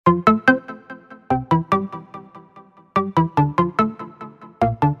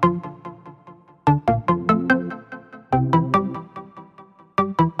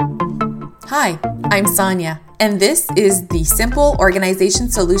Hi, I'm Sonia, and this is the Simple Organization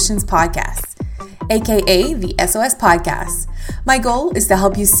Solutions Podcast, aka the SOS Podcast. My goal is to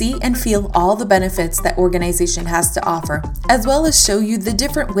help you see and feel all the benefits that organization has to offer, as well as show you the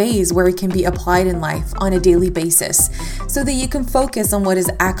different ways where it can be applied in life on a daily basis, so that you can focus on what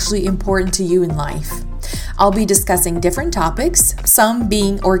is actually important to you in life. I'll be discussing different topics, some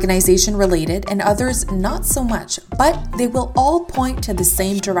being organization related and others not so much, but they will all point to the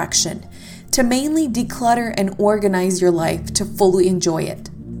same direction, to mainly declutter and organize your life to fully enjoy it.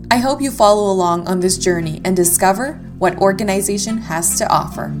 I hope you follow along on this journey and discover what organization has to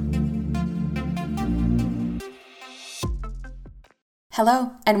offer.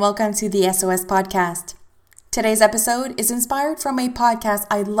 Hello, and welcome to the SOS Podcast. Today's episode is inspired from a podcast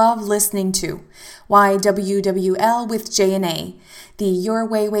I love listening to, YWWL with J&A, the Your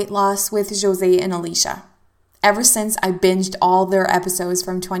Way Weight Loss with Jose and Alicia. Ever since I binged all their episodes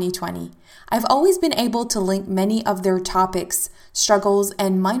from 2020, I've always been able to link many of their topics, struggles,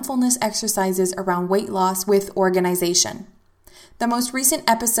 and mindfulness exercises around weight loss with organization. The most recent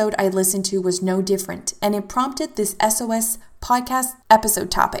episode I listened to was no different, and it prompted this SOS podcast episode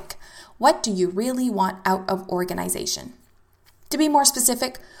topic. What do you really want out of organization? To be more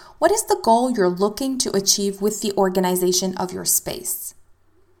specific, what is the goal you're looking to achieve with the organization of your space?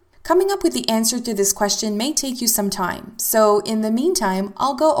 Coming up with the answer to this question may take you some time, so in the meantime,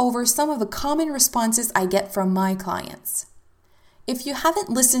 I'll go over some of the common responses I get from my clients. If you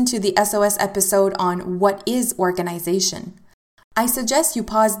haven't listened to the SOS episode on what is organization, I suggest you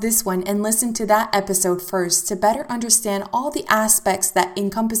pause this one and listen to that episode first to better understand all the aspects that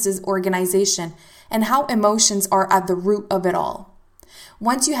encompasses organization and how emotions are at the root of it all.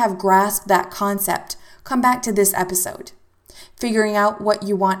 Once you have grasped that concept, come back to this episode. Figuring out what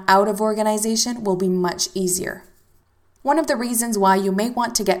you want out of organization will be much easier. One of the reasons why you may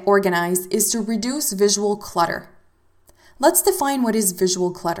want to get organized is to reduce visual clutter. Let's define what is visual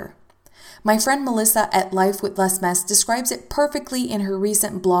clutter. My friend Melissa at Life with Less Mess describes it perfectly in her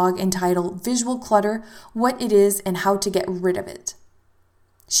recent blog entitled Visual Clutter, What It Is and How to Get Rid of It.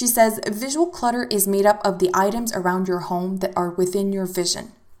 She says visual clutter is made up of the items around your home that are within your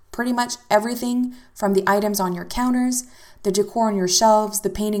vision. Pretty much everything from the items on your counters, the decor on your shelves, the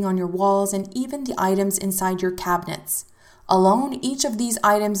painting on your walls, and even the items inside your cabinets. Alone, each of these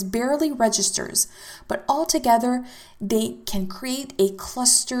items barely registers, but altogether, they can create a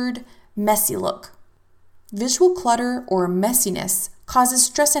clustered, messy look. Visual clutter or messiness causes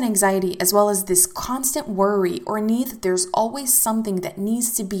stress and anxiety, as well as this constant worry or need that there's always something that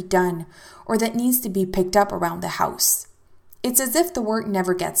needs to be done or that needs to be picked up around the house. It's as if the work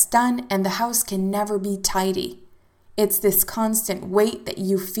never gets done and the house can never be tidy. It's this constant weight that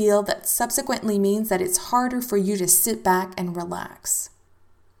you feel that subsequently means that it's harder for you to sit back and relax.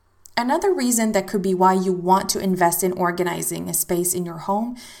 Another reason that could be why you want to invest in organizing a space in your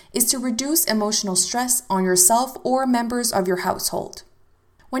home is to reduce emotional stress on yourself or members of your household.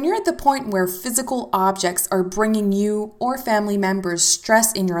 When you're at the point where physical objects are bringing you or family members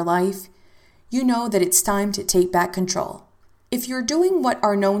stress in your life, you know that it's time to take back control. If you're doing what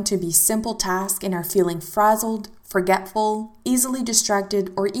are known to be simple tasks and are feeling frazzled, forgetful, easily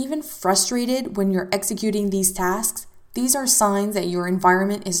distracted, or even frustrated when you're executing these tasks, these are signs that your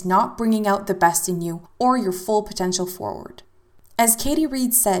environment is not bringing out the best in you or your full potential forward. As Katie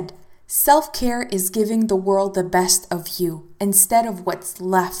Reed said, self-care is giving the world the best of you instead of what's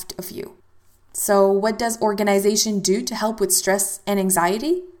left of you. So what does organization do to help with stress and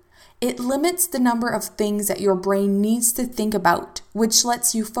anxiety? It limits the number of things that your brain needs to think about, which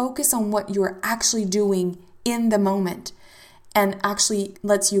lets you focus on what you're actually doing in the moment and actually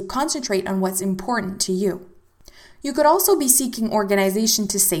lets you concentrate on what's important to you. You could also be seeking organization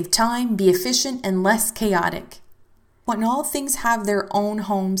to save time, be efficient, and less chaotic. When all things have their own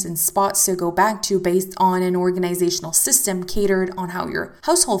homes and spots to go back to based on an organizational system catered on how your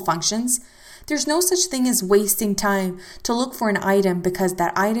household functions, there's no such thing as wasting time to look for an item because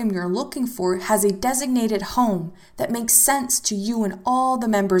that item you're looking for has a designated home that makes sense to you and all the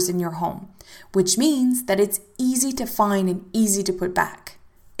members in your home, which means that it's easy to find and easy to put back.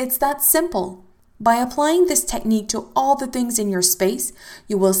 It's that simple. By applying this technique to all the things in your space,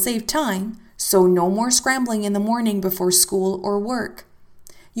 you will save time, so no more scrambling in the morning before school or work.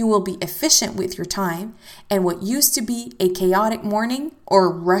 You will be efficient with your time, and what used to be a chaotic morning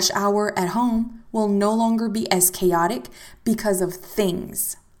or rush hour at home will no longer be as chaotic because of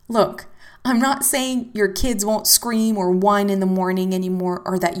things. Look, I'm not saying your kids won't scream or whine in the morning anymore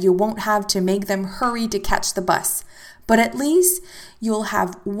or that you won't have to make them hurry to catch the bus, but at least you'll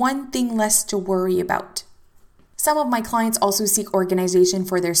have one thing less to worry about. Some of my clients also seek organization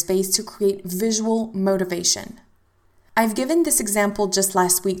for their space to create visual motivation. I've given this example just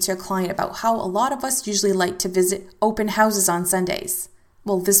last week to a client about how a lot of us usually like to visit open houses on Sundays.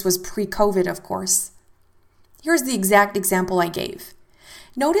 Well, this was pre-COVID, of course. Here's the exact example I gave.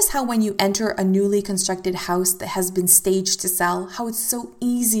 Notice how when you enter a newly constructed house that has been staged to sell, how it's so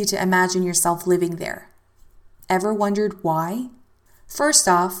easy to imagine yourself living there. Ever wondered why? First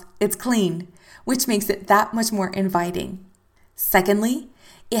off, it's clean, which makes it that much more inviting. Secondly,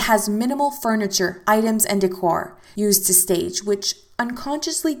 it has minimal furniture, items, and decor used to stage, which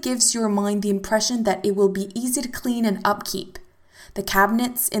unconsciously gives your mind the impression that it will be easy to clean and upkeep. The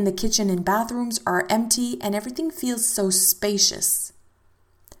cabinets in the kitchen and bathrooms are empty and everything feels so spacious.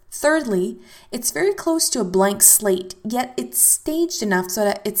 Thirdly, it's very close to a blank slate, yet it's staged enough so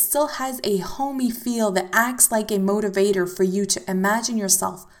that it still has a homey feel that acts like a motivator for you to imagine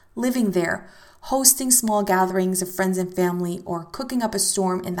yourself living there, hosting small gatherings of friends and family, or cooking up a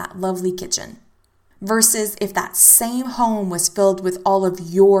storm in that lovely kitchen. Versus if that same home was filled with all of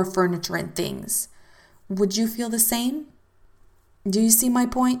your furniture and things. Would you feel the same? Do you see my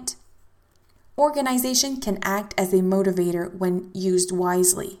point? Organization can act as a motivator when used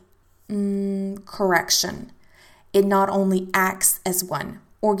wisely. Correction. It not only acts as one,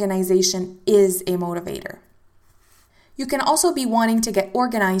 organization is a motivator. You can also be wanting to get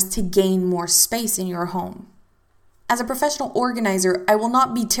organized to gain more space in your home. As a professional organizer, I will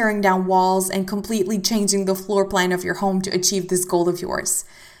not be tearing down walls and completely changing the floor plan of your home to achieve this goal of yours.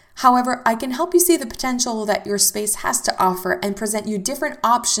 However, I can help you see the potential that your space has to offer and present you different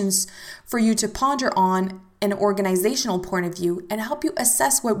options for you to ponder on an organizational point of view and help you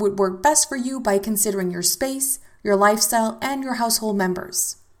assess what would work best for you by considering your space, your lifestyle, and your household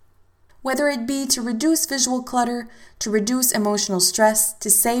members. Whether it be to reduce visual clutter, to reduce emotional stress, to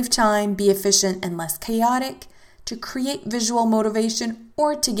save time, be efficient and less chaotic, to create visual motivation,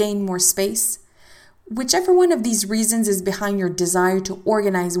 or to gain more space, whichever one of these reasons is behind your desire to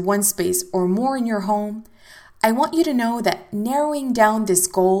organize one space or more in your home, I want you to know that narrowing down this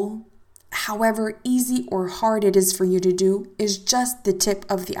goal, however easy or hard it is for you to do, is just the tip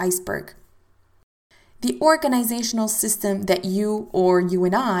of the iceberg. The organizational system that you or you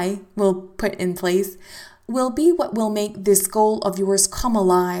and I will put in place will be what will make this goal of yours come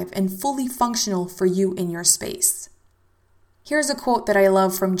alive and fully functional for you in your space. Here's a quote that I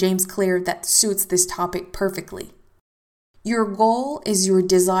love from James Clear that suits this topic perfectly. Your goal is your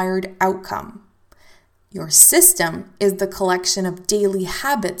desired outcome. Your system is the collection of daily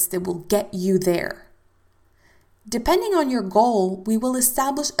habits that will get you there. Depending on your goal, we will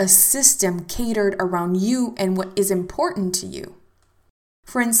establish a system catered around you and what is important to you.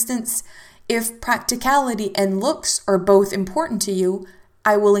 For instance, if practicality and looks are both important to you,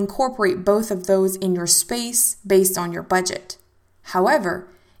 I will incorporate both of those in your space based on your budget. However,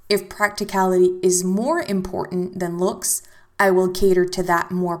 if practicality is more important than looks, I will cater to that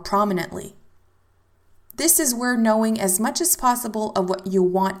more prominently. This is where knowing as much as possible of what you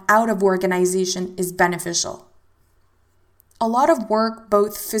want out of organization is beneficial. A lot of work,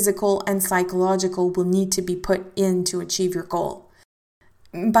 both physical and psychological, will need to be put in to achieve your goal.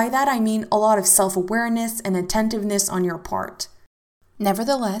 By that I mean a lot of self-awareness and attentiveness on your part.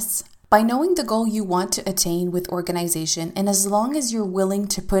 Nevertheless, by knowing the goal you want to attain with organization, and as long as you're willing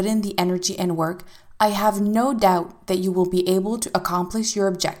to put in the energy and work, I have no doubt that you will be able to accomplish your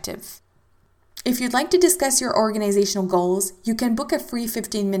objective. If you'd like to discuss your organizational goals, you can book a free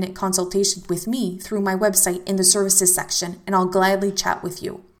 15-minute consultation with me through my website in the services section, and I'll gladly chat with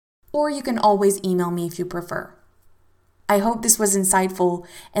you. Or you can always email me if you prefer. I hope this was insightful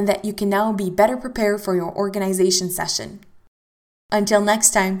and that you can now be better prepared for your organization session. Until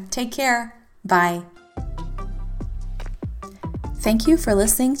next time, take care. Bye. Thank you for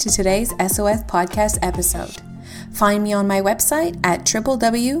listening to today's SOS podcast episode. Find me on my website at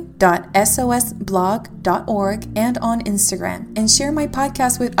www.sosblog.org and on Instagram, and share my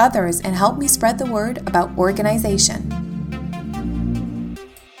podcast with others and help me spread the word about organization.